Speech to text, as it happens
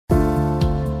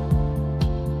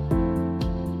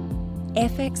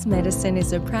FX Medicine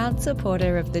is a proud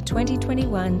supporter of the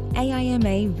 2021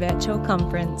 AIMA Virtual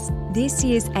Conference. This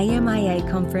year's AIMA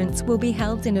conference will be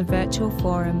held in a virtual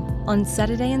forum on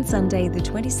Saturday and Sunday, the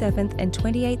 27th and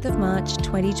 28th of March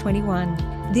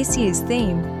 2021. This year's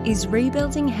theme is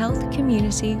Rebuilding Health,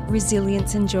 Community,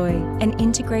 Resilience and Joy, an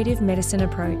integrative medicine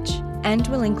approach, and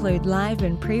will include live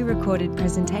and pre-recorded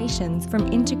presentations from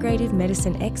integrative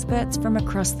medicine experts from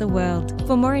across the world.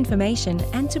 For more information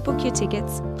and to book your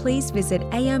tickets, please visit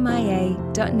aimia.net.au.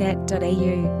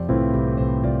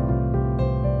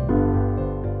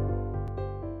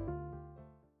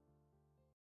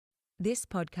 This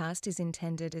podcast is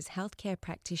intended as healthcare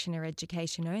practitioner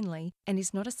education only and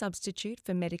is not a substitute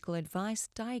for medical advice,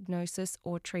 diagnosis,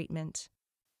 or treatment.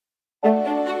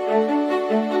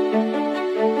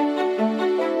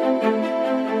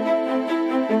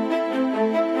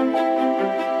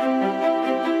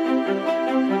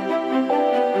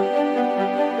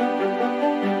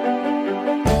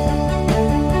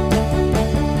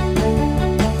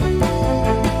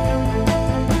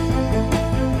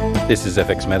 This is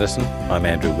FX Medicine. I'm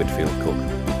Andrew Whitfield Cook.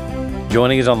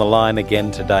 Joining us on the line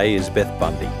again today is Beth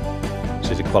Bundy.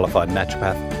 She's a qualified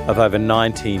naturopath of over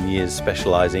 19 years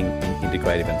specialising in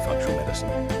integrative and functional medicine.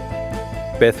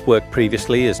 Beth worked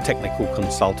previously as technical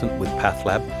consultant with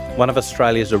PathLab, one of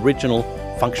Australia's original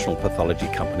functional pathology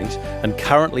companies, and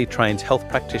currently trains health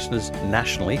practitioners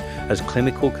nationally as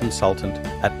clinical consultant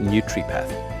at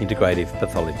NutriPath, Integrative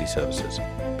Pathology Services.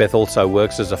 Beth also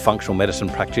works as a functional medicine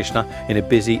practitioner in a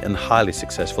busy and highly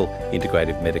successful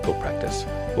integrative medical practice.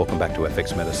 Welcome back to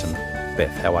FX Medicine. Beth,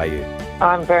 how are you?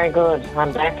 I'm very good.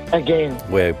 I'm back again.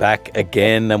 We're back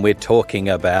again, and we're talking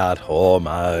about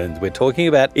hormones. We're talking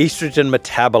about estrogen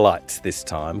metabolites this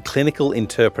time, clinical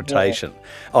interpretation.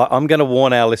 Yeah. I'm going to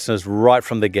warn our listeners right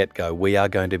from the get-go. We are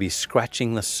going to be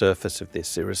scratching the surface of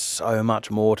this. There is so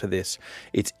much more to this.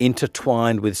 It's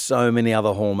intertwined with so many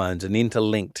other hormones and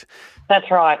interlinked. That's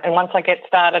right. And once I get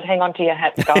started, hang on to your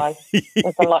hats, guys.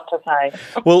 There's a lot to say.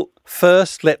 Well,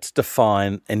 first, let's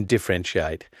define and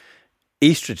differentiate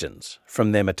estrogens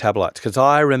from their metabolites, because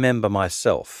I remember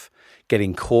myself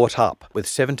getting caught up with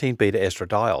 17-beta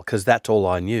estradiol because that's all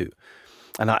I knew.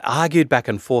 And I argued back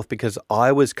and forth because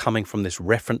I was coming from this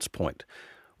reference point,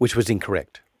 which was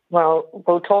incorrect. Well,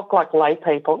 we'll talk like lay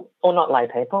people, or not lay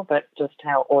people, but just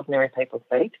how ordinary people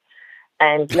speak.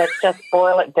 And let's just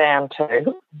boil it down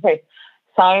to...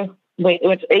 So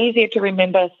it's easier to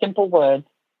remember simple words.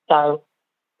 So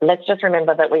let's just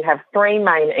remember that we have three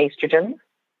main estrogens: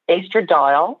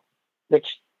 estradiol,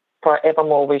 which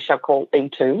forevermore we shall call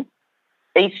E2,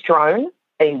 estrone,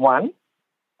 E1,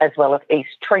 as well as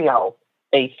estriol,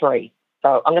 E3.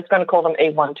 So I'm just going to call them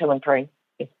E1, 2 and 3,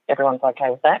 if everyone's okay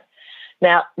with that.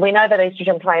 Now, we know that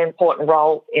estrogen play an important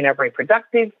role in our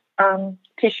reproductive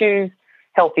tissues,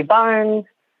 healthy bones.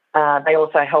 They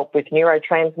also help with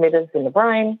neurotransmitters in the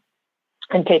brain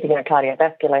and keeping our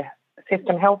cardiovascular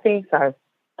system healthy, so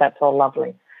that's all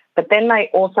lovely. But then they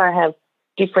also have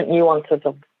different nuances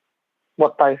of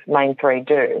what those main three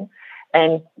do.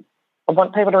 And I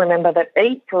want people to remember that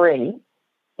E3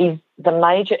 is the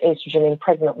major estrogen in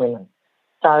pregnant women.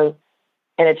 So,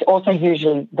 and it's also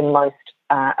usually the most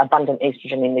abundant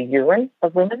estrogen in the urine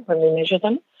of women when we measure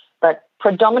them. But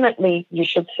predominantly you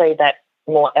should see that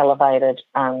more elevated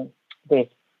in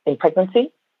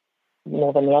pregnancy,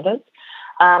 more than the others.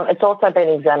 It's also been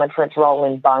examined for its role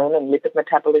in bone and lipid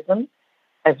metabolism,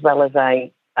 as well as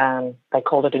they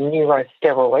call it a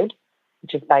neurosteroid,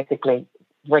 which is basically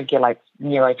regulates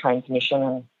neurotransmission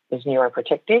and is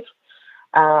neuroprotective.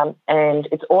 And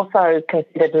it's also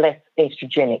considered less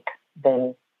estrogenic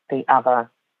than the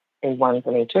other E1s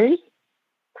and E2s.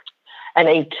 And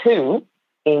E2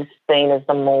 is seen as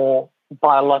the more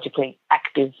biologically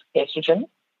active estrogen,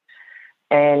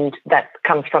 and that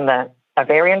comes from the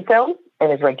ovarian cells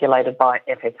and is regulated by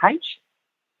FSH.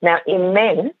 Now, in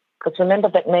men, because remember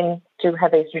that men do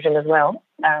have estrogen as well,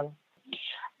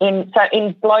 in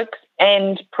blokes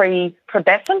and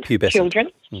pubescent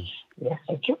children, yes,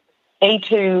 thank you,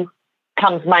 E2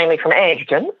 comes mainly from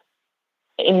estrogen.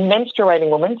 In menstruating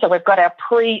women, so we've got our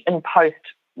pre and post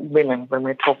women when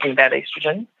we're talking about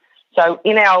estrogen. So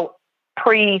in our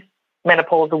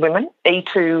pre-menopausal women,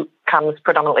 E2 comes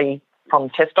predominantly from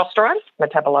testosterone,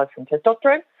 metabolized from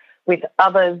testosterone, with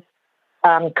others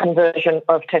conversion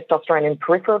of testosterone in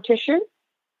peripheral tissue.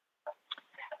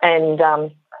 And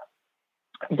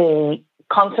the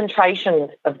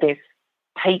concentrations of this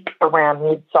peak around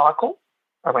mid-cycle,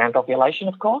 around ovulation,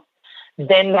 of course.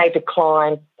 Then they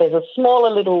decline. There's a smaller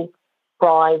little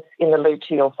rise in the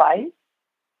luteal phase.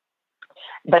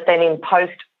 But then in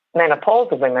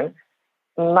post-menopausal women,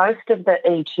 most of the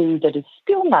E2 that is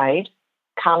still made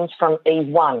comes from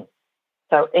E1.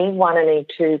 So E1 and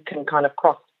E2 can kind of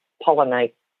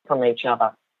cross-pollinate from each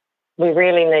other. We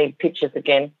really need pictures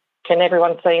again. Can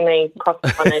everyone see me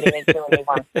cross-pollinating E2 and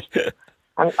E1?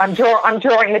 I'm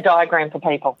drawing the diagram for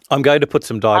people. I'm going to put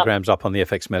some diagrams up on the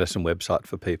FX Medicine website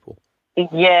for people.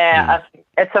 Yeah,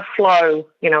 it's a flow,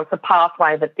 it's a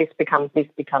pathway that this becomes this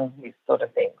sort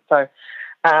of thing. So,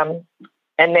 and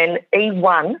then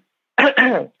E1,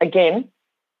 again,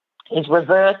 is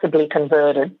reversibly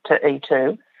converted to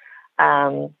E2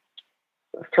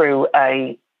 through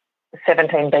a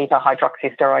 17-beta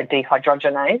hydroxysteroid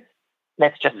dehydrogenase.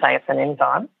 Let's just say it's an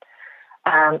enzyme.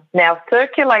 Now,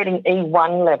 circulating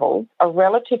E1 levels are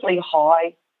relatively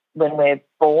high when we're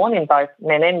born in both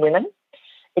men and women.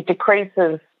 It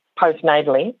decreases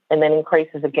postnatally and then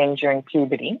increases again during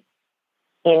puberty.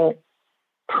 In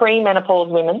premenopause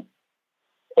women,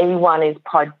 E1 is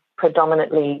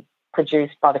predominantly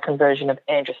produced by the conversion of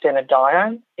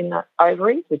androstenedione in the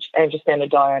ovaries, which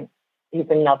androstenedione is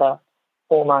another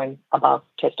hormone above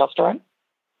testosterone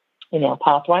in our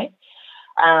pathway.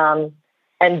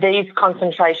 And these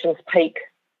concentrations peak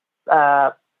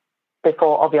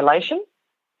before ovulation,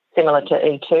 similar to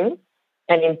E2.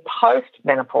 And in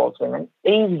post-menopause women,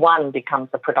 E1 becomes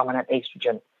the predominant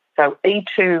estrogen. So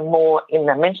E2 more in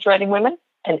the menstruating women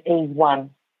and E1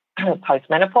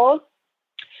 post-menopause.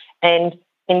 And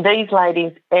in these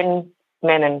ladies and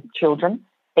men and children,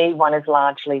 E1 is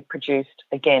largely produced,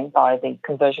 again, by the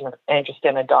conversion of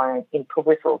androstenedione in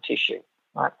peripheral tissue,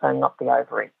 right? So not the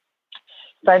ovary.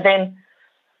 So then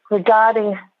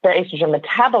regarding the estrogen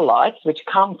metabolites, which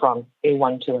come from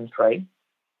E1, 2 and 3,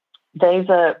 these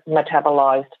are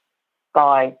metabolized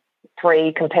by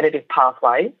 3 competitive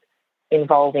pathways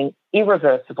involving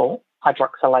irreversible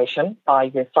hydroxylation by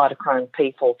your cytochrome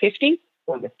P450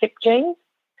 or your CYP genes,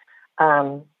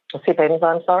 CYP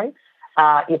enzyme, sorry.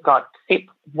 You've got CYP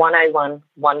 1A1,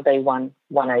 1B1,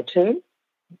 1A2.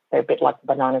 They're a bit like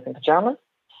bananas in pyjamas.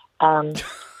 And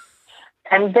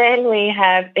then we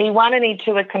have E1 and E2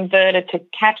 are converted to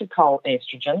catechol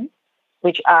estrogens,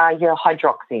 which are your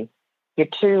hydroxy, your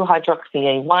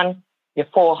 2-hydroxy-E1, your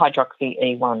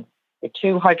 4-hydroxy-E1,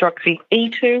 your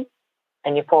 2-hydroxy-E2,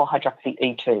 and your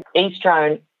 4-hydroxy-E2.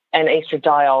 Estrone and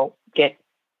estradiol get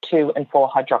 2 and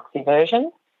 4-hydroxy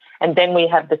versions. And then we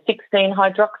have the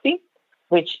 16-hydroxy,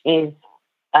 which is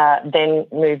then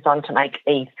moves on to make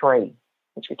E3,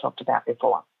 which we talked about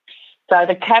before. So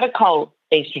the catechol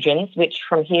estrogens, which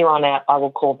from here on out I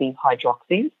will call these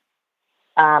hydroxys,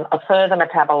 are further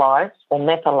metabolized or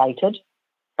methylated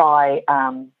by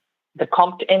the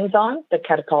COMT enzyme, the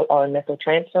catechol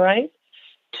oromethyltransferase,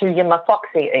 to your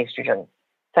methoxy estrogens.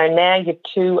 So now your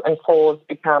 2 and 4s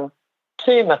become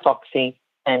 2-methoxy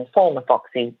and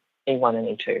 4-methoxy E1 and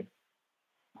E2.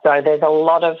 So there's a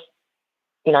lot of,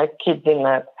 kids in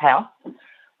the house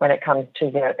when it comes to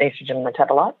your estrogen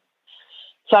metabolites.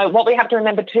 So what we have to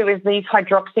remember too is these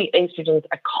hydroxy estrogens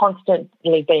are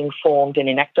constantly being formed and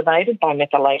inactivated by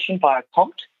methylation via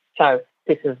COMT. So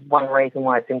this is one reason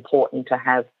why it's important to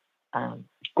have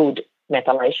good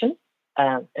methylation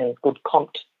and good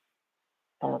COMT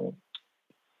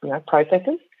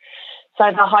processes.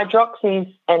 So the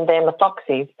hydroxys and their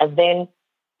methoxys are then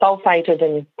sulfated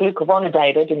and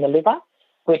glucuronidated in the liver,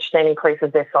 which then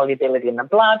increases their solubility in the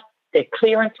blood, their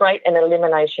clearance rate and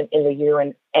elimination in the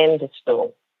urine and the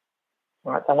stool.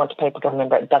 Right, so I want people to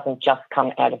remember it doesn't just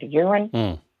come out of the urine,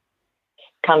 it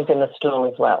comes in the stool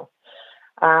as well.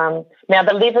 Now,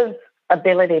 the liver's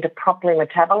ability to properly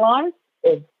metabolize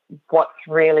is what's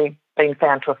really been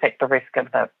found to affect the risk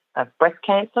of breast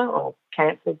cancer or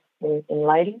cancers in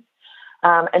ladies.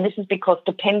 And this is because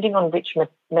depending on which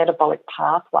metabolic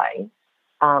pathway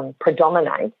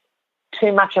predominates,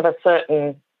 too much of a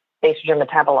certain estrogen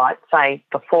metabolite, say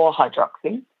the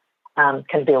 4-hydroxy,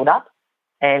 can build up,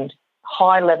 and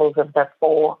high levels of the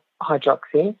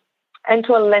 4-hydroxy, and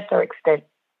to a lesser extent,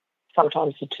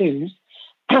 sometimes the 2s,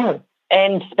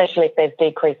 and especially if there's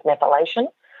decreased methylation,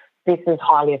 this is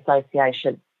highly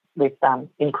associated with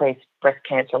increased breast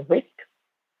cancer risk,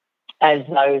 as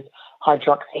those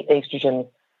hydroxy estrogens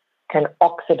can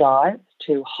oxidize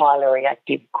to highly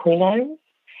reactive quinones,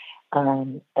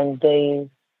 and these,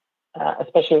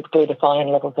 especially with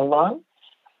glutathione levels are low,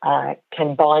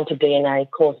 can bind to DNA,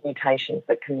 cause mutations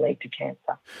that can lead to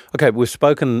cancer. Okay, we've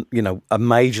spoken,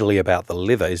 majorly about the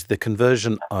liver. Is the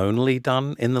conversion only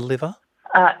done in the liver?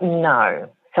 No.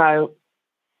 So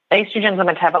estrogens are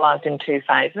metabolized in 2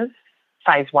 phases.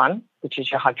 Phase 1, which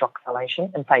is your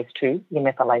hydroxylation, and phase 2, your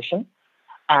methylation.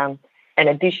 In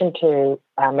addition to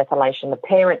methylation, the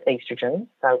parent estrogens,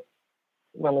 so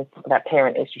when we talk about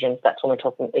parent estrogens, that's when we're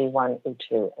talking E1,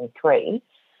 E2, and 3.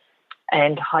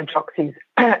 And hydroxys,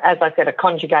 as I said, are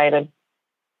conjugated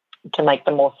to make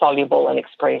them more soluble and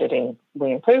excreted in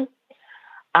wee and poo.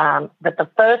 But the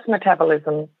first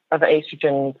metabolism of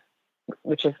estrogens,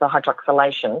 which is the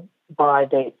hydroxylation by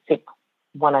the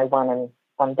CYP1A1 and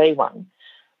 1B1,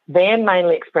 they're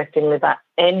mainly expressed in liver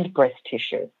and breast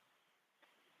tissue.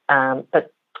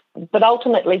 But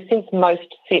ultimately, since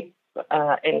most CYP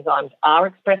enzymes are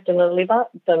expressed in the liver,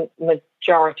 the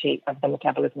majority of the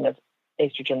metabolism of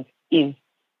estrogens is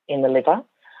in the liver.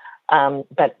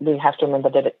 But we have to remember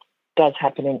that it does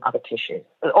happen in other tissues.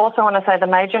 I also want to say the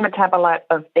major metabolite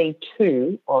of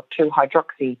E2, or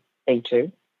 2-hydroxy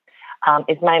E2,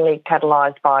 is mainly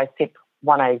catalysed by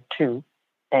CYP1A2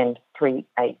 and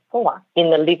 3A4 in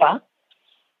the liver.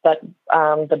 But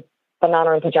the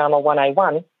banana and pajama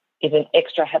 1A1 is in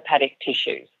extrahepatic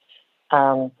tissues.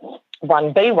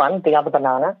 1B1, the other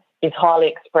banana, is highly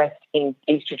expressed in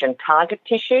estrogen target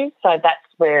tissues. So that's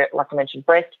where, like I mentioned,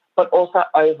 breast, but also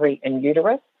ovary and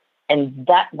uterus. And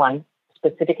that one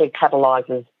specifically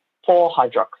catalyses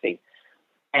 4-hydroxy.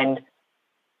 And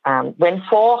when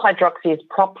 4-hydroxy is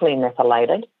properly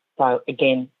methylated, so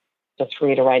again, just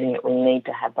reiterating that we need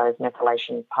to have those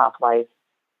methylation pathways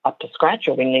up to scratch,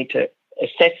 or we need to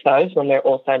assess those when we're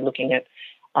also looking at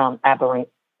aberrant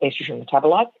estrogen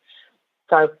metabolites.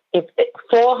 So if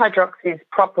 4-hydroxy is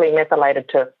properly methylated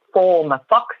to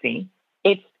 4-methoxy,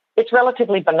 it's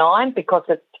relatively benign because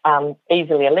it's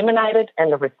easily eliminated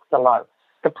and the risks are low.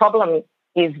 The problem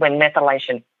is when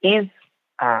methylation is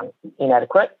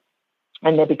inadequate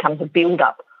and there becomes a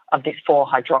build-up of this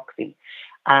 4-hydroxy.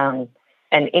 And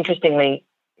interestingly,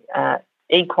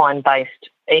 equine-based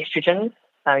estrogens,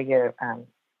 so your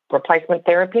replacement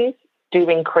therapies, do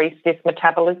increase this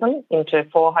metabolism into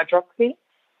 4-hydroxy.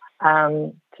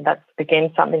 So that's,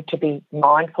 again, something to be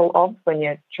mindful of when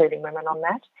you're treating women on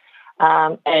that.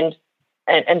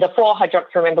 And the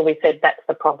 4-hydroxy, remember we said that's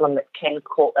the problem that can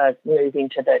move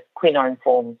into the quinone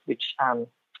forms, which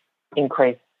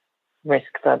increase risk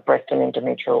for breast and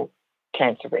endometrial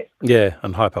cancer risk. Yeah,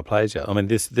 and hyperplasia. I mean,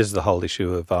 this is the whole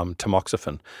issue of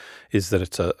tamoxifen, is that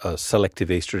it's a selective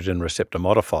estrogen receptor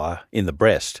modifier in the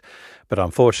breast, but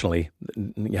unfortunately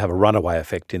you have a runaway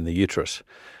effect in the uterus.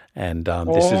 And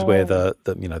this is where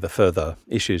the further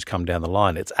issues come down the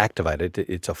line. It's activated.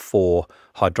 It's a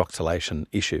 4-hydroxylation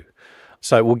issue.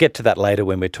 So we'll get to that later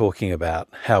when we're talking about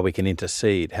how we can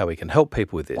intercede, how we can help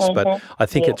people with this. But I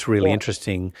think it's really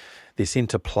interesting, this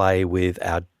interplay with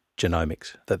our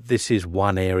genomics, that this is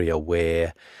one area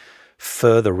where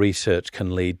further research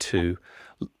can lead to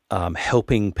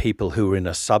helping people who are in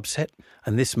a subset.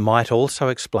 And this might also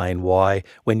explain why,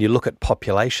 when you look at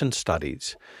population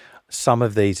studies, some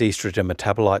of these estrogen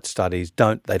metabolite studies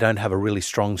don't have a really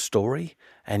strong story,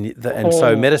 and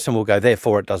so medicine will go,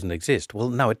 therefore it doesn't exist. Well,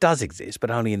 no, it does exist,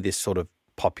 but only in this sort of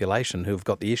population who've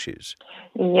got the issues.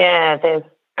 Yeah,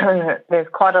 there's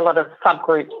quite a lot of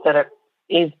subgroups that it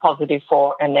is positive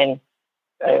for, and then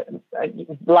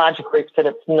larger groups that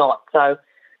it's not. So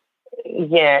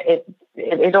yeah,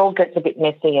 it all gets a bit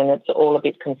messy and it's all a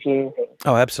bit confusing.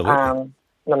 Oh, absolutely.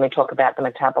 When we talk about the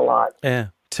metabolites. Yeah.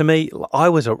 To me, I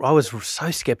was so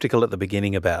skeptical at the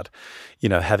beginning about,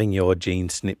 having your gene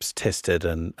SNPs tested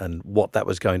and what that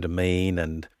was going to mean,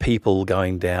 and people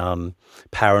going down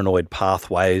paranoid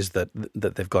pathways that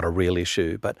they've got a real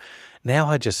issue. But now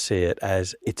I just see it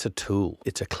as it's a tool.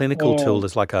 It's a clinical tool.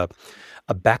 It's like a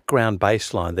background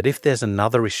baseline that if there's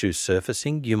another issue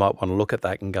surfacing, you might want to look at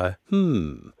that and go,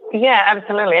 Yeah,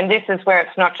 absolutely. And this is where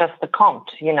it's not just the COMT,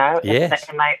 Yes. It's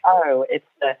the MAO,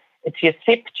 it's your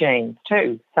CYP genes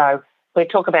too. So we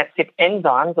talk about CYP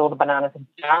enzymes, all the bananas and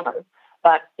pajamas,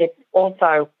 but it's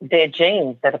also their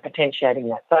genes that are potentiating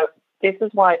that. So this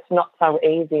is why it's not so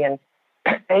easy. And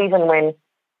even when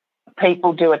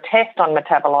people do a test on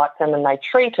metabolites and then they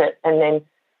treat it and then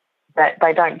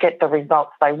they don't get the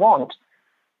results they want,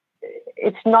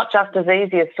 it's not just as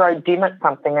easy as throw dim at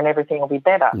something and everything will be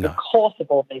better because of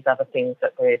all these other things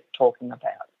that we're talking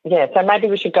about. Yeah, so maybe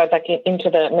we should go back into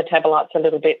the metabolites a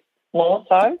little bit more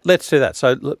so. Let's do that.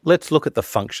 So let's look at the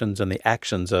functions and the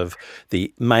actions of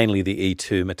mainly the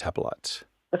E2 metabolites.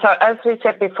 So as we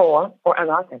said before, or as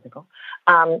I said before,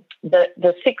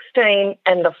 the 16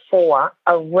 and the 4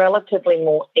 are relatively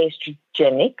more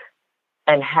estrogenic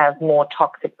and have more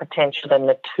toxic potential than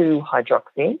the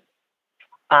 2-hydroxy,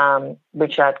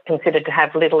 which are considered to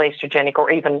have little estrogenic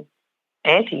or even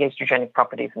anti-estrogenic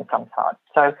properties in some sites.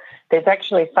 So there's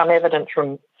actually some evidence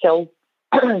from cell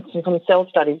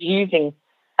studies using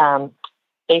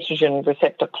estrogen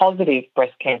receptor positive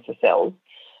breast cancer cells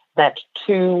that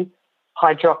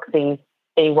 2-hydroxy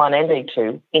E1 and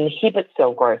E2 inhibit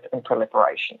cell growth and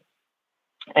proliferation,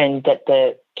 and that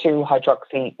the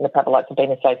 2-hydroxy metabolites have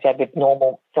been associated with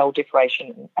normal cell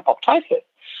differentiation and apoptosis.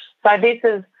 So this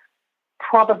is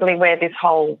probably where this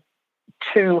whole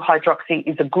 2-hydroxy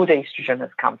is a good estrogen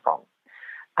has come from.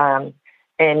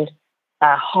 And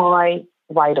a high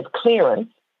rate of clearance,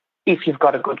 if you've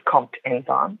got a good COMT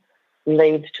enzyme,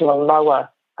 leads to a lower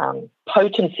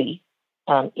potency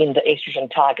in the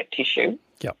estrogen target tissue,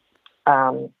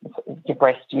 your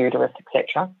breast, uterus,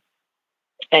 etc.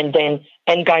 And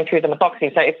going through the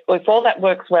methoxy. So if all that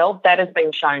works well, that has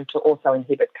been shown to also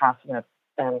inhibit cancer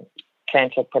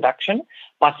production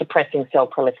by suppressing cell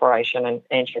proliferation and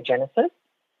angiogenesis,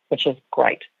 which is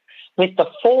great. With the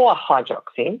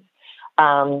 4-hydroxy,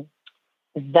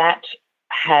 that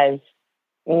has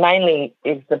mainly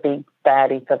is the big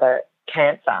baddie for the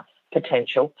cancer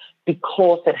potential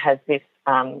because it has this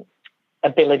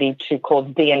ability to cause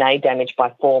DNA damage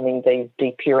by forming these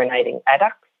depurinating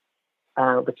adducts,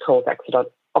 which cause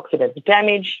oxidative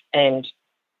damage and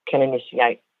can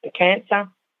initiate the cancer.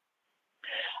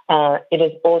 It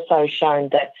has also shown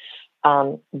that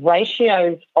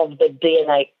ratios of the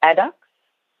DNA adducts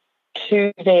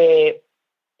to their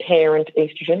parent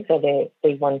estrogen, so their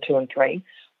E1, 2 and 3,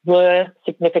 were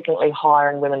significantly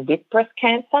higher in women with breast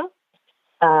cancer.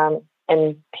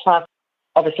 And plus,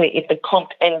 obviously, if the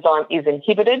COMT enzyme is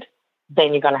inhibited,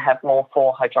 then you're going to have more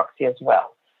 4-hydroxy as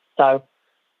well. So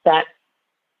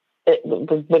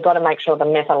we've got to make sure the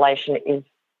methylation is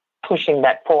pushing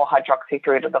that 4-hydroxy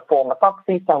through to the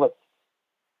 4-methoxy, so it's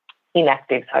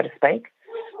inactive, so to speak.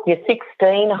 Your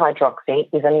 16-hydroxy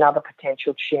is another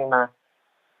potential tumour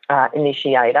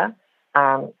initiator.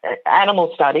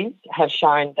 Animal studies have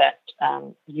shown that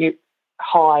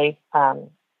high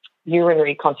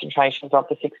urinary concentrations of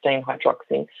the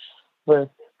 16-hydroxy was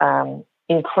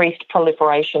increased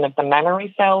proliferation of the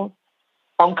mammary cells,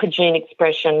 oncogene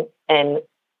expression, and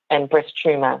breast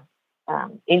tumour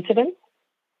incidence.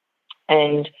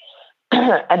 And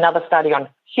another study on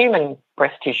human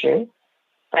breast tissue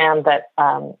found that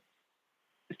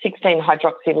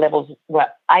 16-hydroxy levels were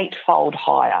 8-fold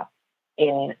higher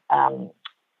in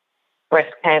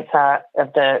breast cancer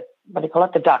of the,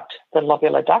 the duct, the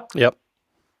lobular duct,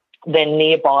 than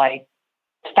nearby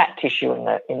fat tissue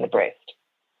in the breast.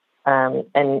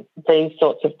 And these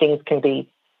sorts of things can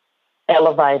be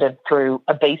elevated through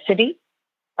obesity,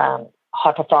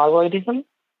 hypothyroidism,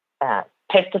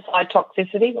 pesticide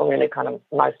toxicity, or really kind of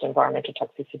most environmental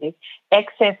toxicities,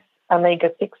 excess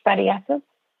omega-6 fatty acids,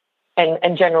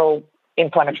 and general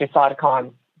inflammatory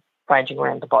cytokines ranging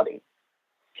around the body.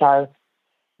 So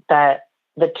the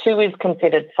 2 is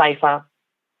considered safer,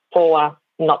 4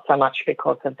 not so much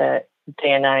because of the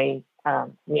DNA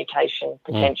mutation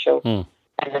potential, and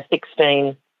the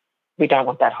 16 we don't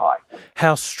want that high.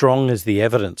 How strong is the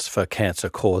evidence for cancer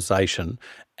causation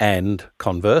and,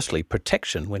 conversely,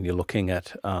 protection when you're looking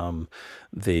at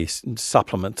the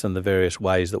supplements and the various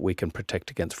ways that we can protect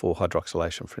against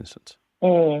 4-hydroxylation, for instance?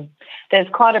 There's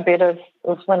quite a bit of,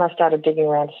 when I started digging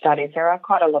around studies, there are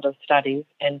quite a lot of studies,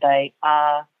 and they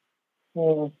are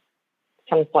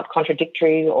somewhat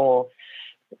contradictory, or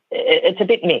it's a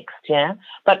bit mixed, yeah?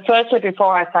 But firstly,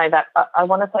 before I say that, I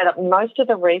want to say that most of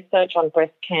the research on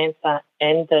breast cancer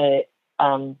and the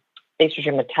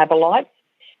estrogen metabolites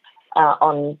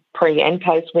on pre and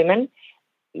post women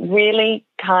really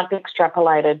can't be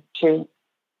extrapolated to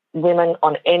women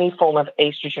on any form of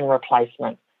estrogen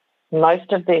replacement.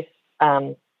 Most of this,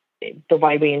 the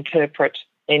way we interpret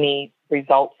any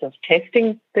results of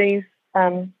testing these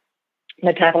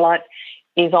metabolites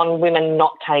is on women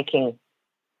not taking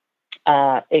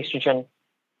estrogen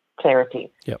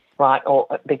therapy, right? Or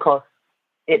because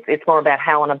it's more about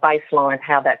how on a baseline,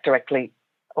 how that directly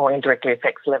or indirectly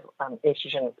affects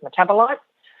estrogen metabolites.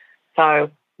 So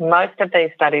most of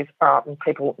these studies are on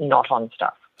people not on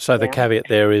stuff. So the caveat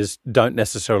there is don't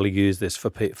necessarily use this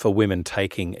for women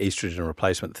taking estrogen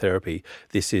replacement therapy.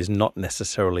 This is not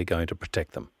necessarily going to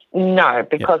protect them. No,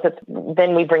 because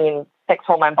then we bring in sex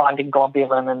hormone binding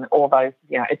globulin and all those,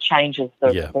 it changes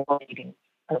the reading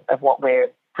of what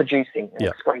we're producing and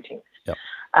excreting.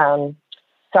 So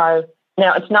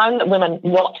now it's known that women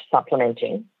not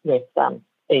supplementing with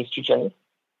estrogens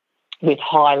with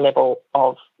high level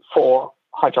of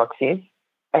 4-hydroxys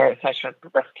are associated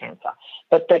with breast cancer.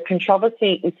 But the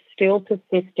controversy is still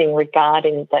persisting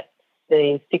regarding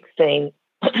the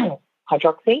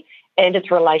 16-hydroxy and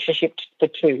its relationship to the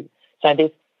 2. So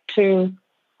there's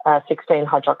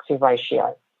 2-16-hydroxy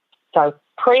ratio. So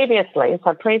previous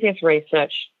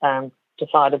research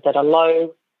decided that a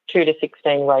low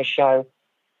 2-16 ratio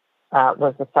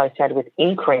was associated with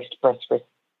increased breast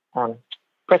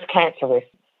breast cancer risk,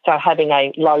 so having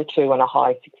a low 2 and a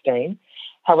high 16.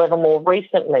 However, more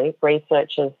recently,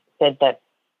 researchers said that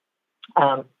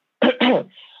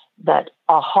that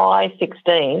a high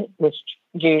 16, which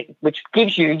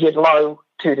gives you your low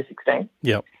 2 to 16,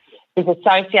 Yep. is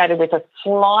associated with a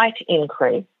slight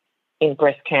increase in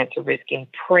breast cancer risk in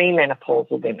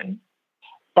premenopausal women,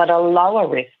 but a lower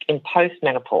risk in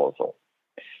postmenopausal.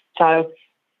 So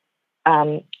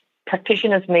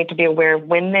practitioners need to be aware of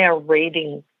when they're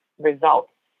reading results,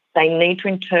 they need to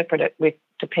interpret it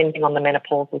depending on the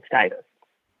menopausal status.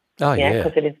 Oh, yeah.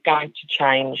 Because it is going to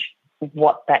change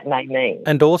what that may mean.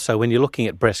 And also, when you're looking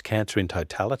at breast cancer in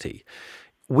totality,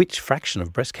 which fraction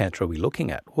of breast cancer are we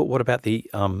looking at? What about the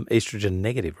estrogen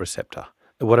negative receptor?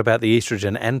 What about the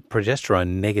estrogen and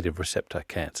progesterone negative receptor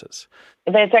cancers?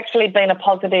 There's actually been a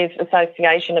positive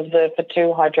association observed for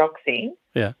 2-hydroxy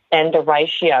and a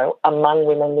ratio among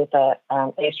women with a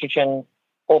estrogen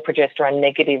or progesterone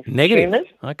negative tumours.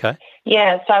 Okay.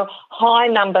 Yeah, so high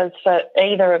numbers for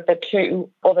either of the 2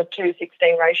 or the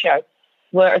 2-16 ratio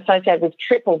were associated with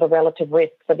triple the relative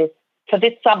risk for this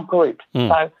subgroup.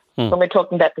 So when we're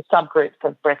talking about the subgroups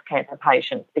of breast cancer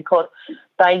patients, because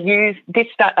they used this,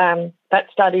 that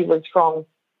study was from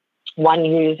one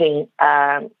using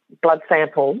blood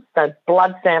samples, so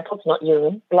blood samples, not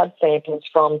urine, blood samples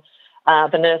from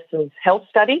the Nurses' Health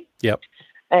Study. Yep.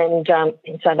 And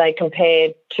so they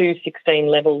compared 2-16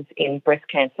 levels in breast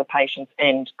cancer patients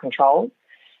and controls.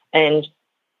 And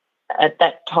at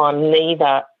that time,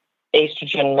 neither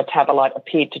estrogen metabolite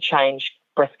appeared to change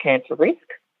breast cancer risk,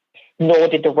 nor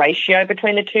did the ratio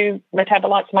between the two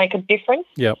metabolites make a difference.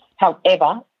 Yep.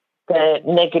 However, the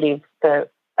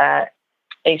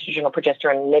estrogen or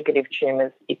progesterone negative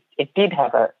tumours, it did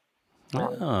have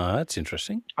that's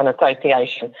interesting. An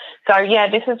association. So, yeah,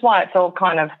 this is why it's all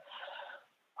kind of,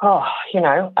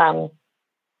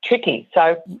 tricky.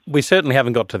 So we certainly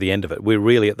haven't got to the end of it. We're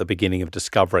really at the beginning of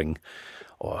discovering,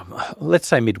 or let's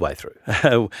say midway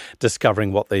through,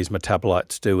 discovering what these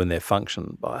metabolites do and their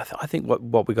function. I think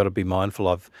what we've got to be mindful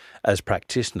of as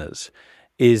practitioners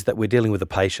is that we're dealing with a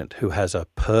patient who has a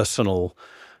personal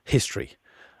history.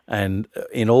 And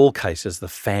in all cases, the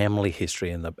family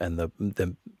history and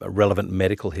the relevant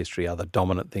medical history are the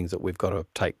dominant things that we've got to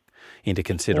take into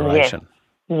consideration.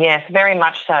 Yes, very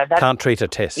much so. Can't treat a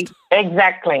test.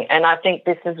 Exactly. And I think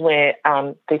this is where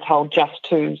this whole just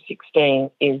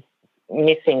 2-16 is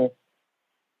missing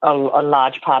a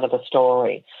large part of the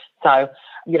story. So,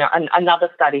 another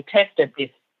study tested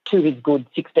this 2 is good,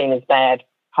 16 is bad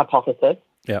hypothesis.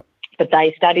 Yeah. But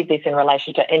they studied this in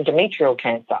relation to endometrial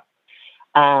cancer.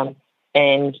 And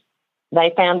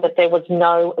they found that there was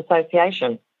no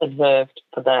association observed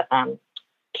for the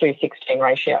 2-16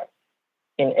 ratio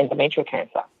in endometrial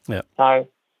cancer. Yeah. So,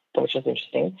 which is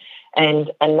interesting.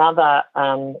 And another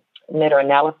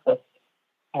meta-analysis,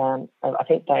 I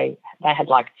think they had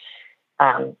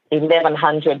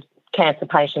 1,100 cancer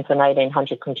patients and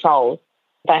 1,800 controls.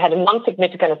 They had a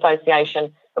non-significant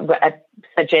association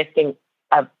suggesting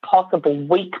a possible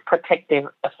weak protective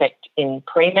effect in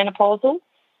premenopausal,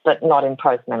 but not in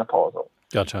postmenopausal.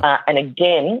 Gotcha. And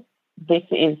again, this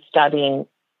is studying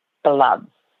blood.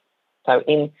 So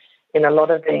in a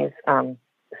lot of these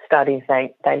studies,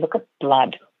 they look at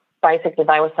blood. Basically,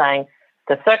 they were saying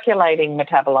the circulating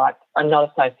metabolites are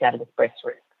not associated with breast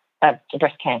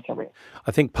cancer risk.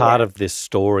 I think part of this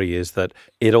story is that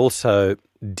it also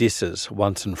disses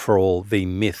once and for all the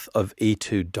myth of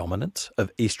E2 dominance,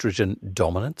 of estrogen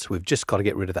dominance. We've just got to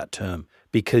get rid of that term,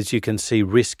 because you can see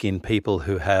risk in people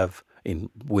who have,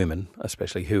 in women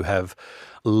especially, who have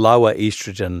lower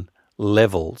estrogen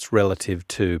levels relative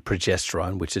to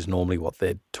progesterone, which is normally what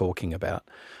they're talking about,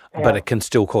 but it can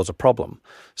still cause a problem.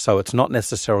 So it's not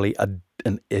necessarily an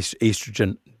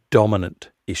estrogen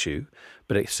dominant issue,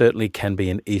 but it certainly can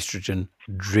be an estrogen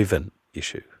driven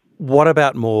issue. What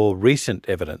about more recent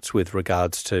evidence with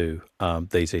regards to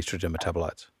these estrogen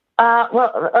metabolites?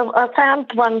 I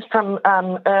found ones from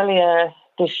earlier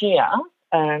this year,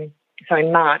 in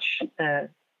March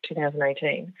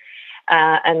 2018,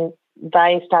 and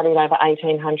they studied over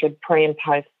 1,800 pre- and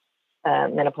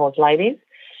post-menopause ladies,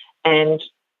 and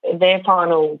their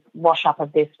final wash-up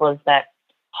of this was that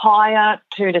higher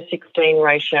 2-16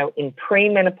 ratio in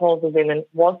premenopausal women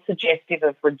was suggestive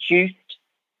of reduced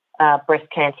breast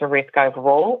cancer risk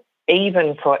overall,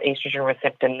 even for estrogen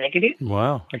receptor negative.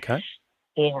 Wow, okay.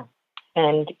 Yeah.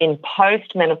 And in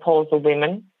postmenopausal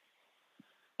women,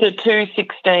 the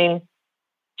 2-16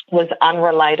 was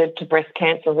unrelated to breast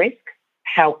cancer risk.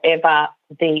 However,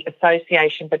 the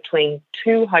association between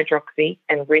 2-hydroxy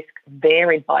and risk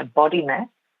varied by body mass.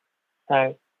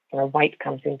 So weight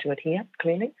comes into it here,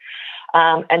 clearly.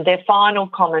 And their final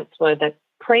comments were that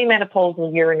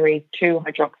premenopausal urinary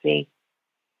 2-hydroxy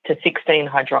to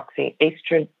 16-hydroxy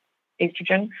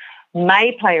estrogen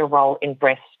may play a role in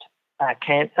breast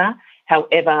cancer.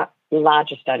 However,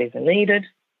 larger studies are needed,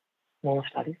 more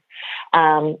studies.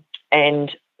 And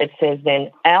it says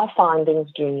then, our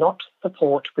findings do not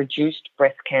support reduced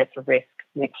breast cancer risk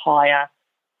with higher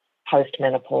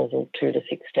postmenopausal 2 to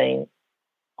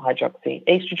 16-hydroxy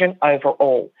estrogen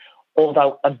overall,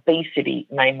 although obesity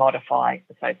may modify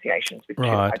associations with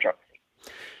 2-hydroxy.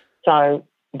 So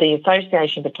the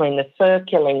association between the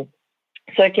circulating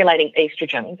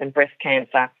estrogens and breast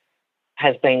cancer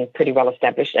has been pretty well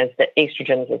established as the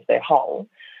estrogens as their whole.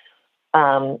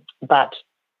 But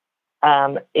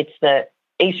it's the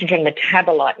estrogen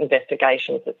metabolite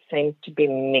investigations that seem to be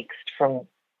mixed from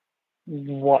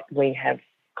what we have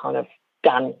kind of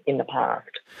done in the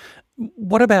past.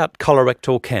 What about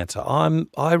colorectal cancer?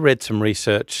 I read some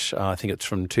research, I think it's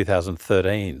from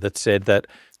 2013, that said that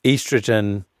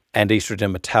estrogen and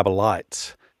estrogen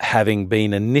metabolites, having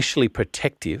been initially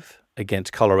protective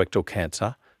against colorectal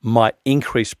cancer, might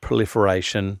increase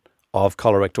proliferation of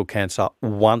colorectal cancer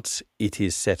once it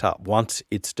is set up, once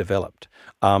it's developed.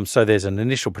 So there's an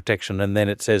initial protection, and then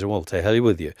it says, well, to hell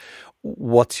with you.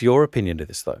 What's your opinion to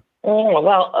this, though?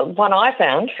 Well, one I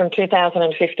found from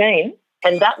 2015,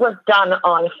 and that was done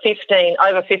on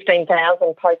over 15,000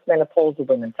 postmenopausal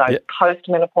women. So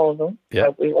postmenopausal,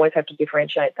 so we always have to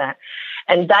differentiate that.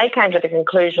 And they came to the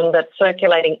conclusion that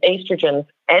circulating estrogens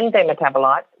and their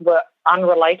metabolites were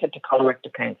unrelated to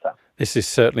colorectal cancer. This is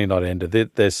certainly not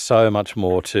ended. There's so much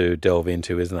more to delve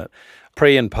into, isn't it?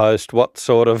 Pre and post, what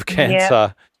sort of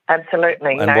cancer?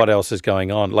 Absolutely. And what else is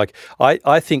going on? Like,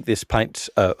 I think this paints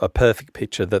a perfect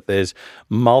picture that there's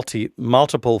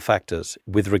multiple factors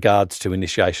with regards to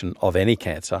initiation of any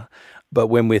cancer. But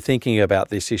when we're thinking about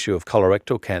this issue of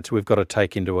colorectal cancer, we've got to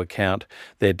take into account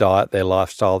their diet, their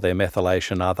lifestyle, their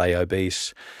methylation. Are they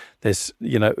obese? There's,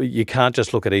 you can't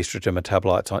just look at estrogen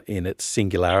metabolites in its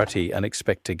singularity and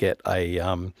expect to get a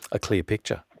clear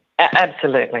picture.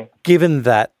 Absolutely. Given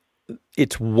that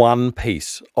it's one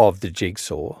piece of the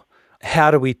jigsaw, how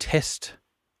do we test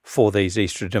for these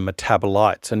estrogen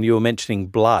metabolites? And you were mentioning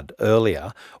blood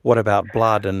earlier. What about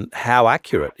blood, and how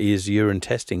accurate is urine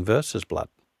testing versus blood?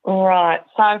 Right.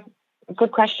 So,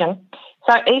 good question.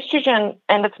 So, estrogen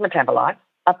and its metabolites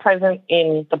are present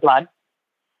in the blood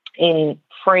in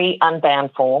free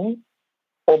unbound form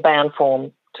or bound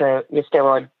form to your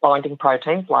steroid binding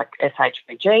proteins like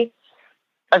SHBG,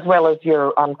 as well as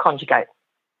your conjugate.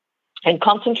 And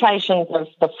concentrations of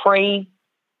the free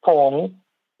forms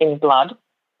in blood,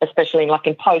 especially like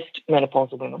in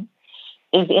postmenopausal women,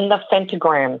 is in the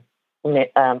femtogram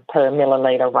per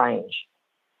milliliter range.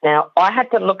 Now, I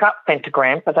had to look up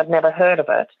femtogram because I'd never heard of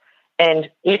it, and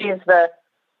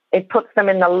it puts them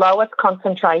in the lowest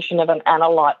concentration of an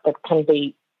analyte that can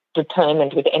be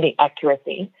determined with any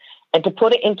accuracy. And to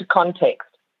put it into context,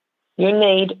 you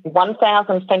need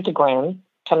 1,000 femtograms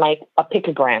to make a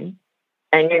picogram,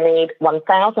 and you need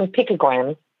 1,000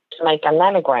 picograms to make a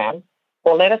nanogram,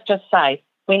 or let us just say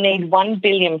we need 1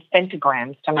 billion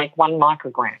femtograms to make 1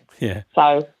 microgram. Yeah.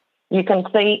 So you can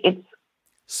see it's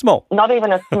small, not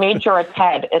even a smidge or a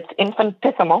tad. It's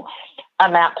infinitesimal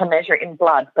amount to measure in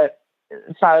blood. But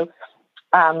so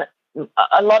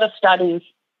a lot of studies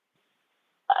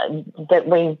that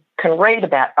we can read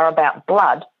about are about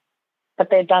blood, but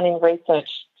they're done in research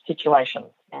situations.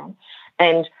 Yeah?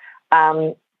 And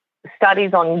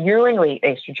studies on urinary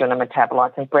estrogen and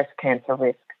metabolites and breast cancer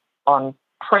risk on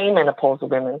premenopausal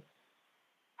women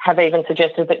have even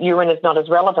suggested that urine is not as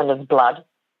relevant as blood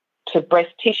to breast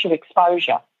tissue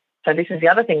exposure. So this is the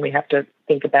other thing we have to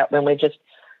think about when we're just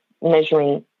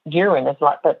measuring urine. It's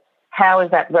like, but how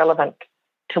is that relevant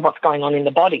to what's going on in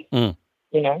the body? Mm.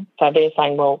 So they're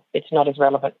saying, well, it's not as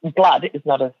relevant.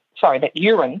 That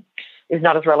urine is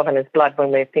not as relevant as blood when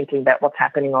we're thinking about what's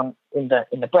happening in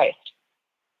the breast.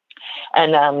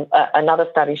 And another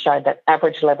study showed that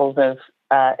average levels of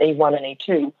E1 and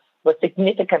E2 were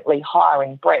significantly higher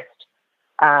in breast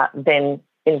than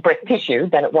in breast tissue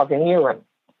than it was in urine.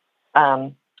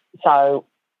 And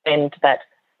that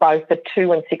both the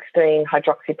 2 and 16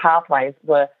 hydroxy pathways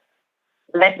were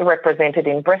less represented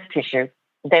in breast tissue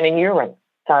than in urine.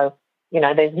 So,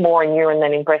 there's more in urine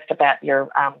than in breast about your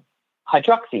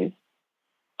hydroxys.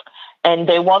 And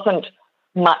there wasn't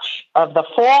much of the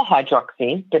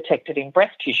 4-hydroxy detected in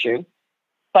breast tissue,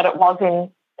 but it was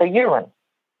in the urine.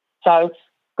 So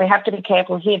we have to be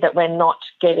careful here that we're not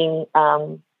getting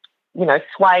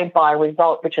swayed by a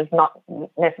result which is not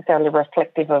necessarily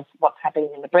reflective of what's happening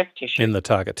in the breast tissue. In the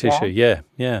target tissue, yeah.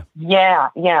 Yeah.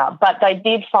 But they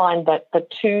did find that the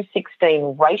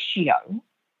 2:16 ratio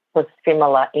was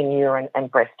similar in urine and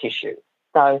breast tissue.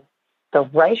 So the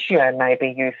ratio may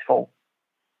be useful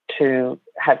to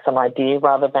have some idea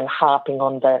rather than harping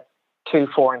on the 2,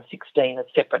 4 and 16 as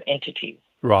separate entities.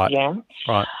 Right. Yeah.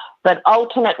 Right. But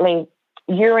ultimately,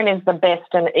 urine is the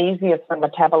best and easiest for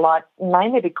metabolites,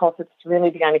 mainly because it's really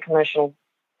the only commercial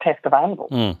test available.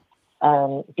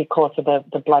 Because of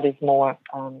the blood is more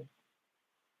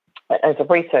as a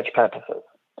research purposes.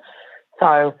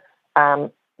 So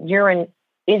urine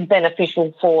is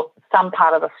beneficial for some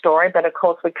part of the story, but of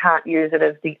course we can't use it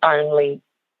as the only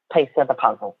piece of the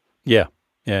puzzle. Yeah.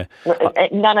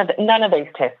 None of these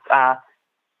tests are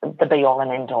the be-all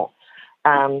and end-all.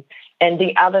 And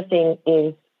the other thing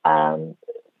is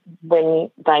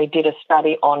when they did a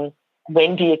study on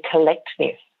when do you collect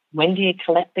this? When do you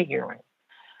collect the urine?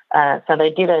 So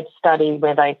they did a study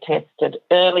where they tested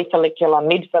early follicular,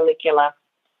 mid-follicular,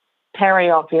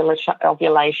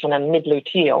 peri-ovulation and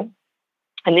mid-luteal.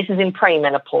 And this is in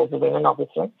premenopausal women,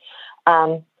 obviously.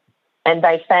 And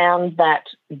they found that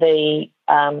the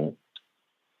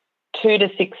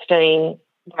 2:16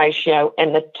 ratio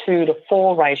and the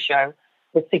 2:4 ratio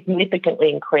was significantly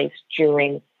increased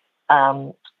during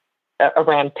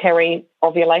around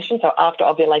peri-ovulation, so after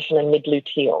ovulation and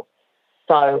mid-luteal.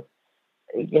 So,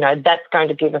 that's going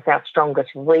to give us our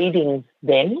strongest readings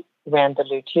then around the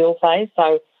luteal phase.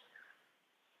 So,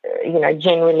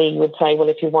 generally you would say, well,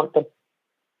 if you want the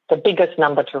biggest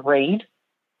number to read,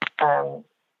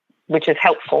 which is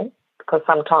helpful because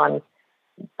sometimes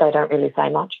they don't really say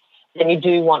much, then you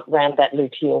do want around that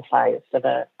luteal phase for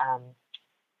the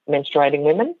menstruating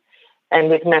women. And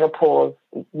with menopause,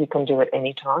 you can do it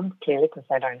any time, clearly, because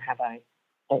they don't have a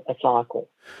cycle.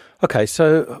 Okay,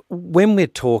 so when we're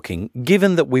talking,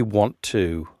 given that we want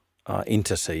to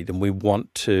intercede and we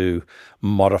want to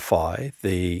modify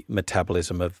the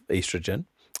metabolism of estrogen,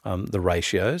 the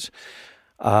ratios,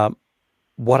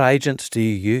 what agents do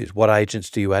you use? What agents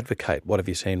do you advocate? What have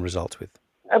you seen results with?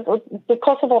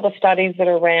 Because of all the studies that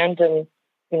are around, and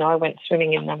I went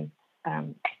swimming in them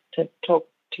to talk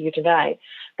to you today,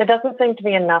 there doesn't seem to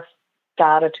be enough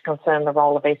data to confirm the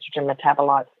role of estrogen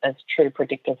metabolites as true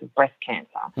predictors of breast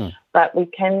cancer. But we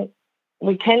can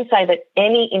say that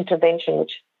any intervention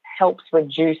which helps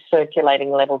reduce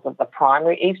circulating levels of the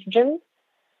primary estrogens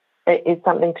is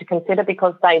something to consider,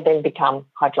 because they then become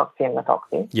hydroxy and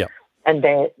methoxy. Yeah. And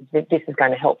this is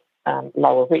going to help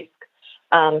lower risk.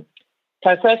 So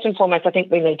first and foremost, I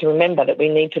think we need to remember that we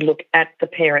need to look at the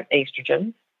parent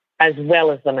estrogens as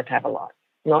well as the metabolites,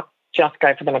 not just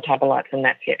go for the metabolites and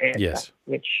that's your answer. Yes.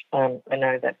 Which I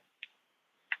know that,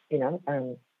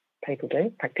 people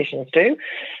do, practitioners do.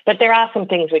 But there are some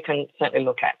things we can certainly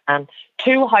look at.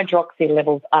 2-hydroxy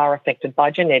levels are affected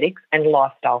by genetics and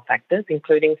lifestyle factors,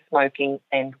 including smoking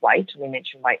and weight. We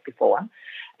mentioned weight before.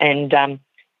 And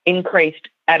increased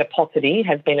adiposity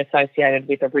has been associated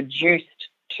with a reduced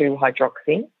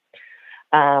 2-hydroxy,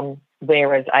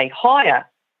 whereas a higher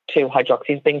 2-hydroxy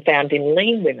has been found in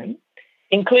lean women,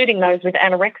 including those with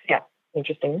anorexia,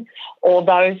 interestingly, or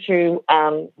those who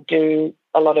do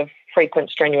a lot of frequent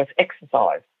strenuous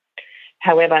exercise.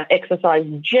 However, exercise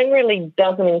generally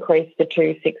doesn't increase the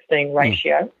 2:16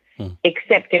 ratio,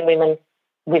 except in women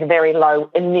with very low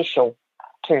initial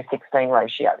 2:16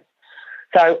 ratios.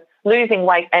 So losing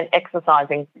weight and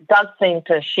exercising does seem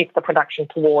to shift the production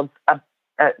towards the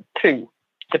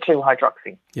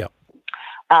 2-hydroxy. Yeah.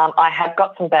 I have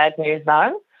got some bad news,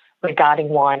 though, regarding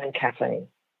wine and caffeine.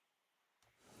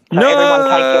 So no! Everyone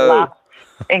take your last...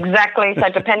 Exactly. So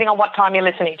depending on what time you're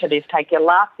listening to this, take your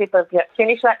last sip of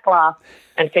finish that glass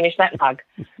and finish that mug.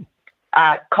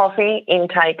 Coffee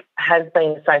intake has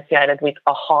been associated with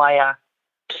a higher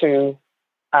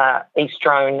 2-hydroxy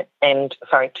estrone and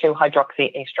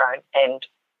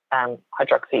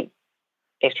hydroxy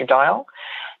estradiol.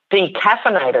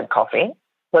 Decaffeinated coffee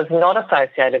was not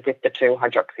associated with the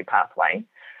 2-hydroxy pathway,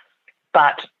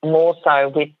 but more so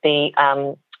with the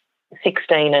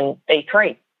 16 and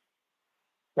E3,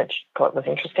 which I thought was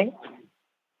interesting.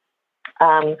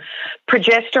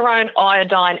 Progesterone,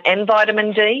 iodine and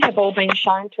vitamin D have all been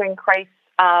shown to increase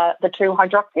the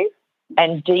 2-hydroxys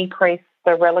and decrease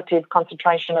the relative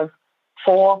concentration of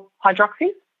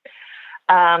 4-hydroxys.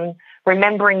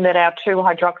 Remembering that our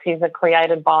 2-hydroxys are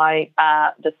created by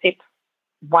the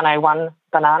CYP1A1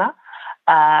 banana,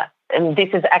 and this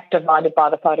is activated by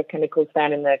the phytochemicals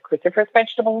found in the cruciferous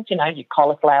vegetables, your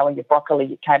cauliflower, your broccoli,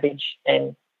 your cabbage,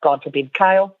 and, God forbid,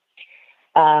 kale.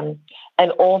 And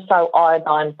also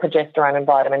iodine, progesterone and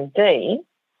vitamin D,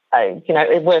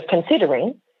 it's worth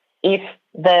considering if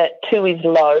the 2 is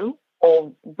low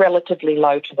or relatively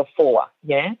low to the 4,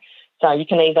 yeah? So you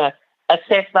can either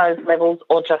assess those levels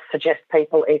or just suggest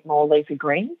people eat more leafy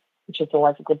greens, which is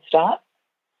always a good start.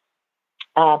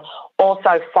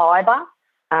 Also fibre,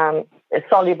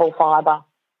 soluble fibre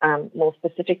more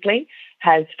specifically,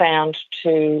 has found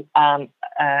to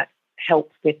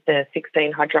help with the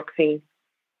 16-hydroxy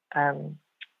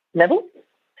level.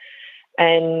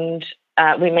 And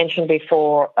we mentioned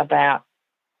before about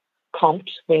COMT.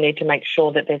 We need to make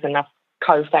sure that there's enough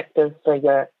cofactors for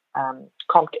your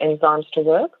COMT enzymes to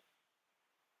work.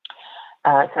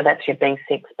 So that's your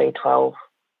B6, B12,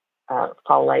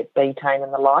 folate, betaine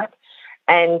and the like.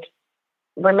 And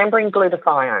remembering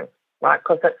glutathione, right,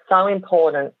 because it's so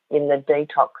important in the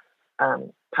detox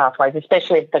pathways,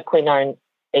 especially the quinone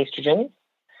estrogens.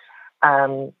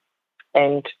 And,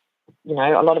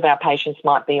 a lot of our patients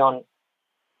might be on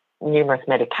numerous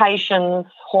medications,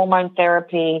 hormone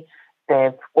therapy.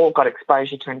 They've all got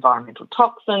exposure to environmental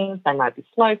toxins. They might be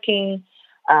smoking.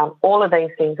 All of these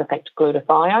things affect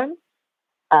glutathione.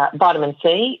 Vitamin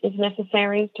C is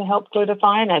necessary to help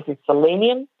glutathione, as is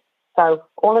selenium. So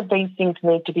all of these things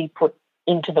need to be put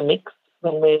into the mix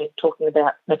when we're talking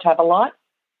about metabolites.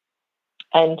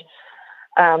 And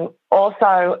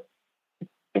also,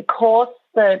 because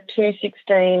the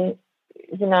 216,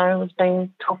 has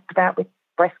been talked about with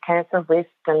breast cancer risk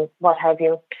and what have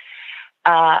you,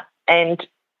 and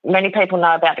many people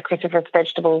know about the cruciferous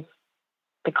vegetables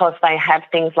because they have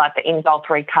things like the indole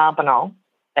 3-carbinol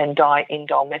and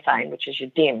diindole methane, which is your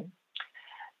DIM.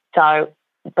 So,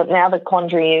 but now the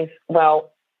quandary is,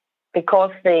 well,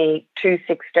 because the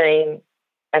 216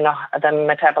 and the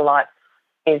metabolites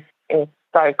is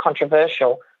so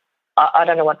controversial, I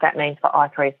don't know what that means for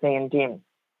I3C and DIM.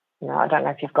 I don't know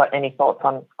if you've got any thoughts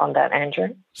on that,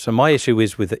 Andrew. So my issue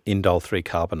is with indole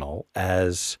 3-carbinol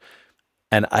as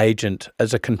an agent,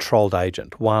 as a controlled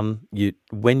agent. One,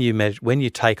 when you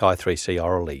take I3C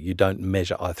orally, you don't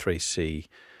measure I3C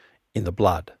in the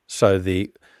blood. So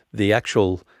the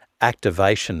actual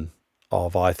activation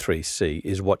of I3C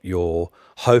is what you're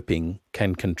hoping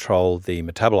can control the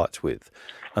metabolites with.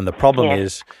 And the problem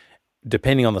is,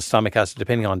 depending on the stomach acid,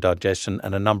 depending on digestion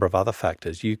and a number of other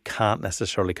factors, you can't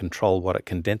necessarily control what it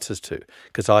condenses to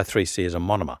because I3C is a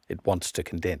monomer. It wants to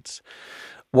condense.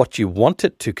 What you want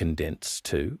it to condense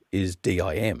to is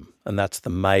DIM, and that's the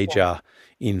major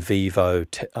in vivo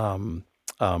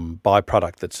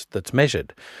byproduct that's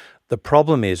measured. The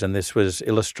problem is, and this was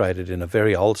illustrated in a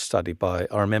very old study by,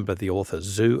 I remember the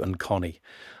authors, Zhu and Connie,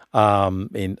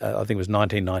 in I think it was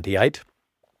 1998.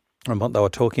 And what they were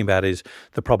talking about is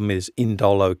the problem is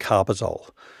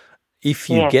indolocarbazole. If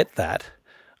you get that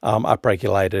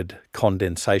upregulated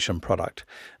condensation product,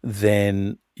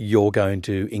 then you're going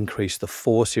to increase the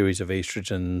 4 series of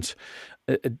estrogens,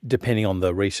 depending on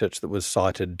the research that was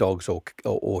cited, dogs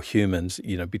or humans,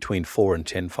 between 4 and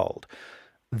 10-fold.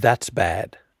 That's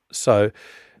bad. So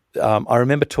I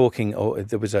remember talking,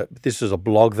 this was a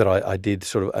blog that I did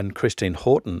and Christine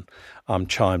Horton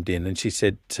chimed in and she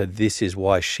said, so this is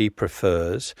why she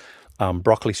prefers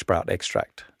broccoli sprout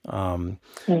extract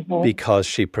because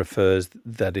she prefers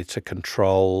that it's a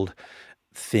controlled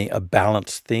thing, a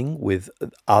balanced thing with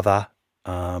other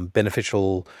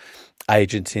beneficial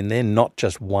agents in there, not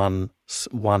just one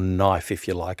knife, if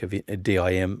you like, of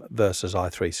DIM versus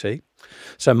I3C.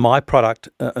 So my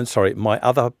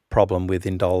other problem with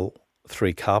indole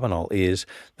 3-carbinol is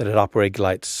that it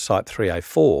upregulates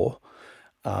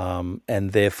CYP3A4,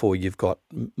 and therefore you've got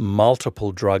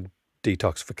multiple drug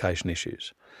detoxification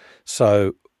issues.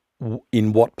 So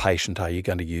in what patient are you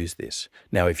going to use this?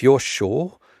 Now, if you're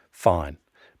sure, fine.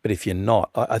 But if you're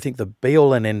not, I think the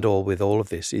be-all and end-all with all of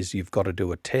this is you've got to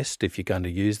do a test if you're going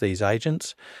to use these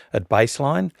agents at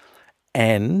baseline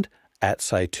and at,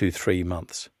 say, 2-3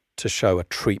 months to show a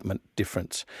treatment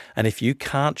difference. And if you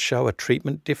can't show a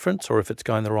treatment difference or if it's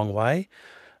going the wrong way,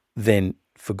 then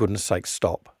for goodness sake,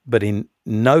 stop. But in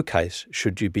no case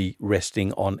should you be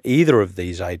resting on either of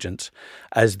these agents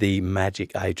as the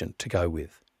magic agent to go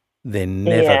with. They're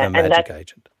never the magic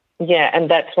agent. Yeah, and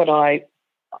that's what I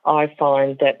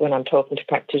find that when I'm talking to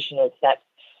practitioners, that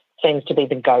seems to be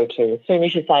the go-to. As soon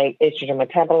as you say estrogen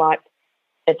metabolite,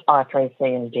 it's I3C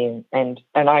and DIM. And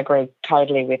I agree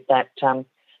totally with that,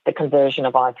 the conversion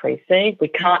of I3C. We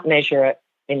can't measure it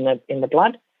in the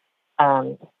blood,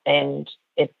 and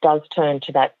it does turn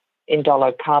to that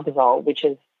indolocarbazole, which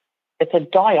is, it's a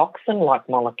dioxin-like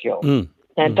molecule.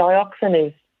 Now, dioxin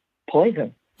is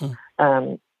poison,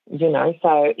 so,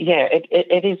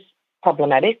 it is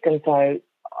problematic. And so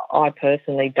I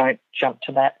personally don't jump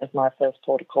to that as my first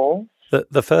port of call.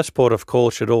 The first port of call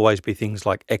should always be things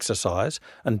like exercise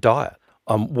and diet.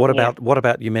 What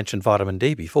about, you mentioned vitamin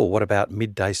D before, what about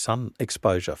midday sun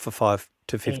exposure for 5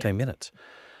 to 15 minutes?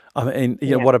 I mean,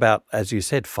 what about, as you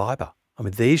said, fibre? I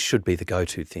mean, these should be the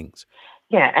go-to things.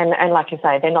 Yeah, and like you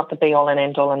say, they're not the be-all and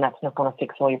end-all, and that's not going to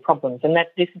fix all your problems. And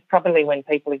this is probably when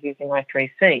people are using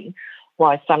O3C,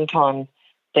 why sometimes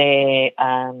they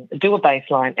do a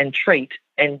baseline and treat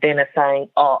and then are saying,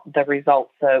 the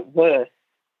results are worse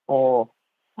or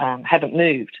haven't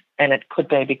moved. And it could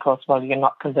be because, you're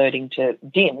not converting to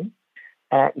DIM,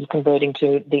 you're converting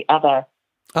to the other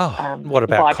what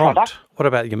about CONT? What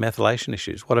about your methylation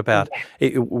issues? What about,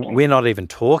 we're not even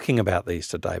talking about these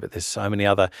today, but there's so many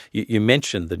other, you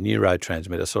mentioned the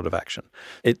neurotransmitter sort of action.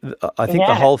 I think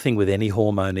the whole thing with any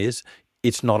hormone is,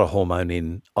 it's not a hormone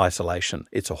in isolation.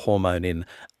 It's a hormone in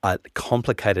a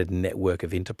complicated network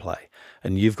of interplay.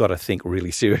 And you've got to think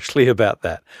really seriously about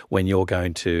that when you're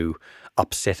going to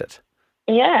upset it.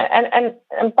 Yeah, and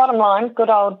bottom line, good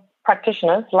old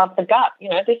practitioners love the gut.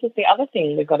 This is the other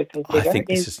thing we've got to consider. I think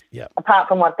apart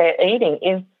from what they're eating,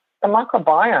 is the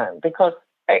microbiome, because,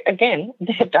 again,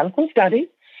 they've done some studies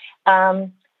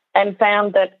and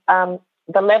found that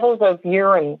the levels of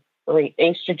urinary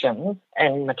estrogens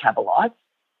and metabolites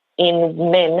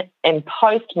in men and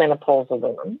postmenopausal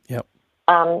women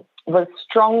was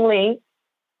strongly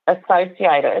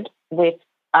associated with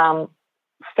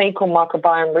fecal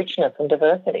microbiome richness and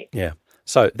diversity. Yeah.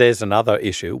 So there's another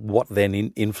issue. What then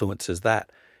influences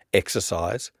that?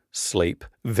 Exercise, sleep,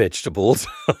 vegetables.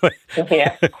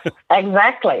 Yeah,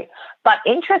 exactly. But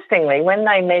interestingly, when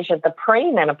they measured the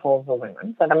premenopausal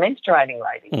women, so the menstruating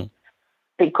ladies,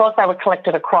 because they were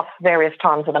collected across various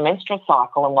times of the menstrual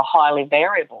cycle and were highly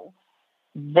variable,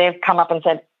 they've come up and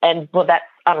said, that's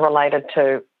unrelated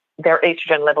to, their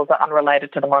estrogen levels are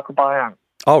unrelated to the microbiome.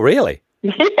 Oh, really?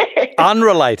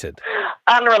 Unrelated?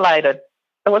 Unrelated.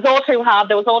 It was all too hard.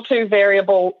 It was all too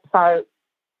variable. So,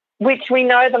 which we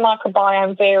know the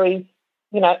microbiome varies,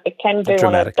 it can do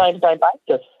on a day-to-day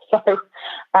basis. So,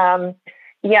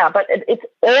 but it's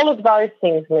all of those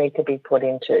things need to be put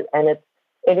into. And it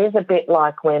is a bit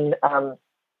like when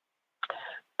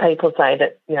people say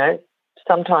that,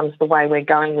 sometimes the way we're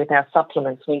going with our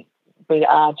supplements, we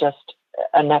are just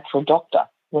a natural doctor.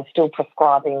 We're still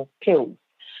prescribing pills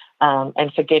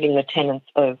and forgetting the tenets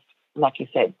of, like you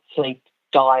said, sleep,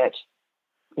 diet,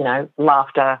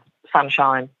 laughter,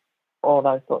 sunshine, all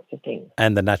those sorts of things.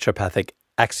 And the naturopathic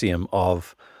axiom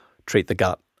of treat the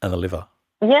gut and the liver.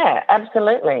 Yeah,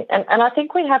 absolutely. And I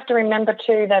think we have to remember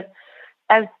too that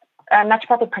as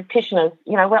naturopathic practitioners,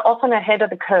 we're often ahead of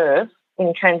the curve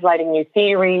in translating new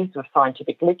theories of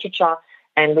scientific literature,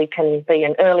 and we can be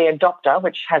an early adopter,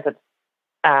 which has its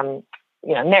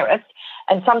merits.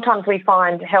 And sometimes we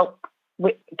find help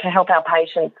to help our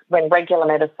patients when regular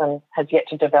medicine has yet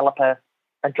to develop a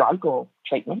drug or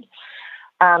treatment.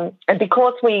 And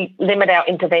because we limit our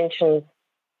interventions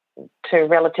to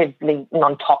relatively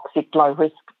non-toxic,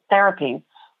 low-risk therapies,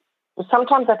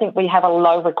 sometimes I think we have a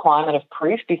low requirement of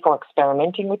proof before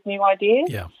experimenting with new ideas.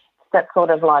 Yeah. That's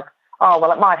sort of like,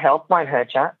 it might help, won't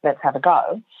hurt you, let's have a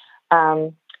go.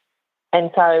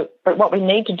 But what we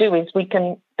need to do is we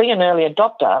can be an early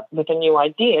adopter with a new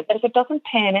idea, but if it doesn't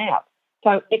pan out,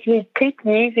 so if you keep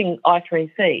using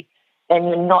I3C and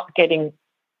you're not getting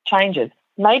changes,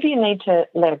 maybe you need to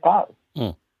let it go,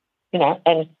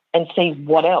 and see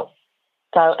what else.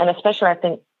 So, and especially I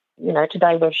think,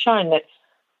 today we've shown that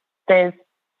there's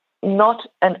not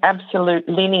an absolute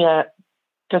linear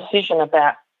decision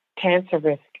about cancer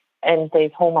risk and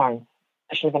these hormones,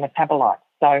 especially the metabolites.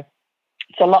 So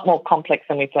it's a lot more complex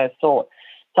than we first thought.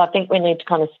 So I think we need to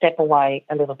kind of step away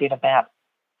a little bit about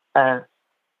a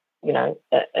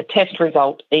test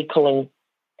result equaling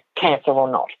cancer or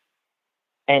not,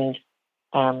 and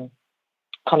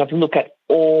kind of look at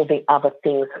all the other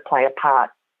things that play a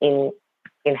part in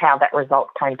how that result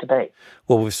came to be.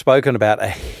 Well, we've spoken about a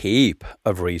heap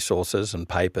of resources and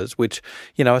papers, which,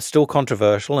 are still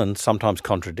controversial and sometimes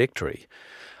contradictory.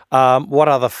 What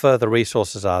other further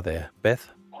resources are there, Beth?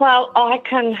 Well, I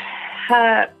can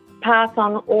pass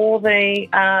on all the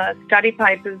study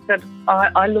papers that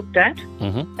I looked at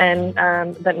and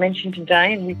that mentioned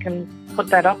today, and we can put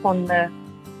that up on the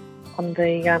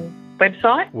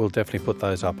website. We'll definitely put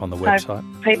those up on the website.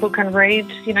 People can read,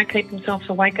 keep themselves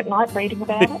awake at night reading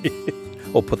about it.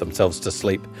 Or put themselves to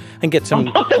sleep and get some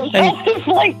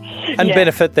and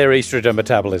benefit their estrogen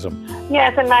metabolism.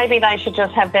 Yes, and maybe they should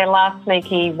just have their last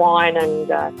sneaky wine and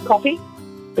coffee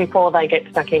before they get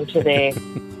stuck into their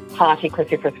hearty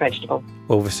cruciferous vegetables.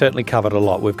 Well, we've certainly covered a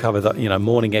lot. We've covered the,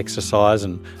 morning exercise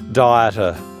and diet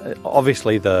are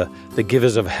obviously the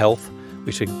givers of health.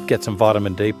 We should get some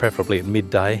vitamin D, preferably at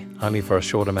midday, only for a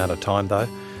short amount of time though.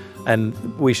 And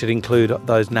we should include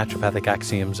those naturopathic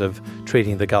axioms of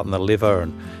treating the gut and the liver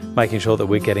and making sure that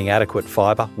we're getting adequate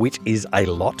fibre, which is a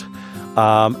lot,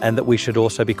 and that we should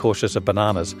also be cautious of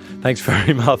bananas. Thanks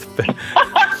very much.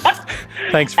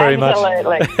 Thanks very much.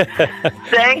 Absolutely.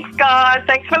 Thanks, guys.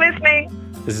 Thanks for listening.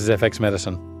 This is FX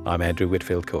Medicine. I'm Andrew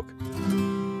Whitfield Cook.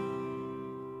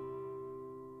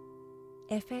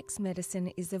 FX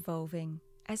Medicine is evolving.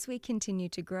 As we continue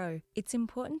to grow, it's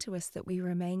important to us that we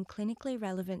remain clinically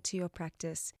relevant to your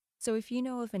practice. So if you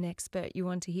know of an expert you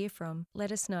want to hear from,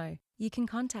 let us know. You can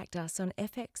contact us on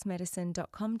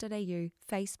fxmedicine.com.au,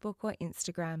 Facebook or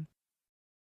Instagram.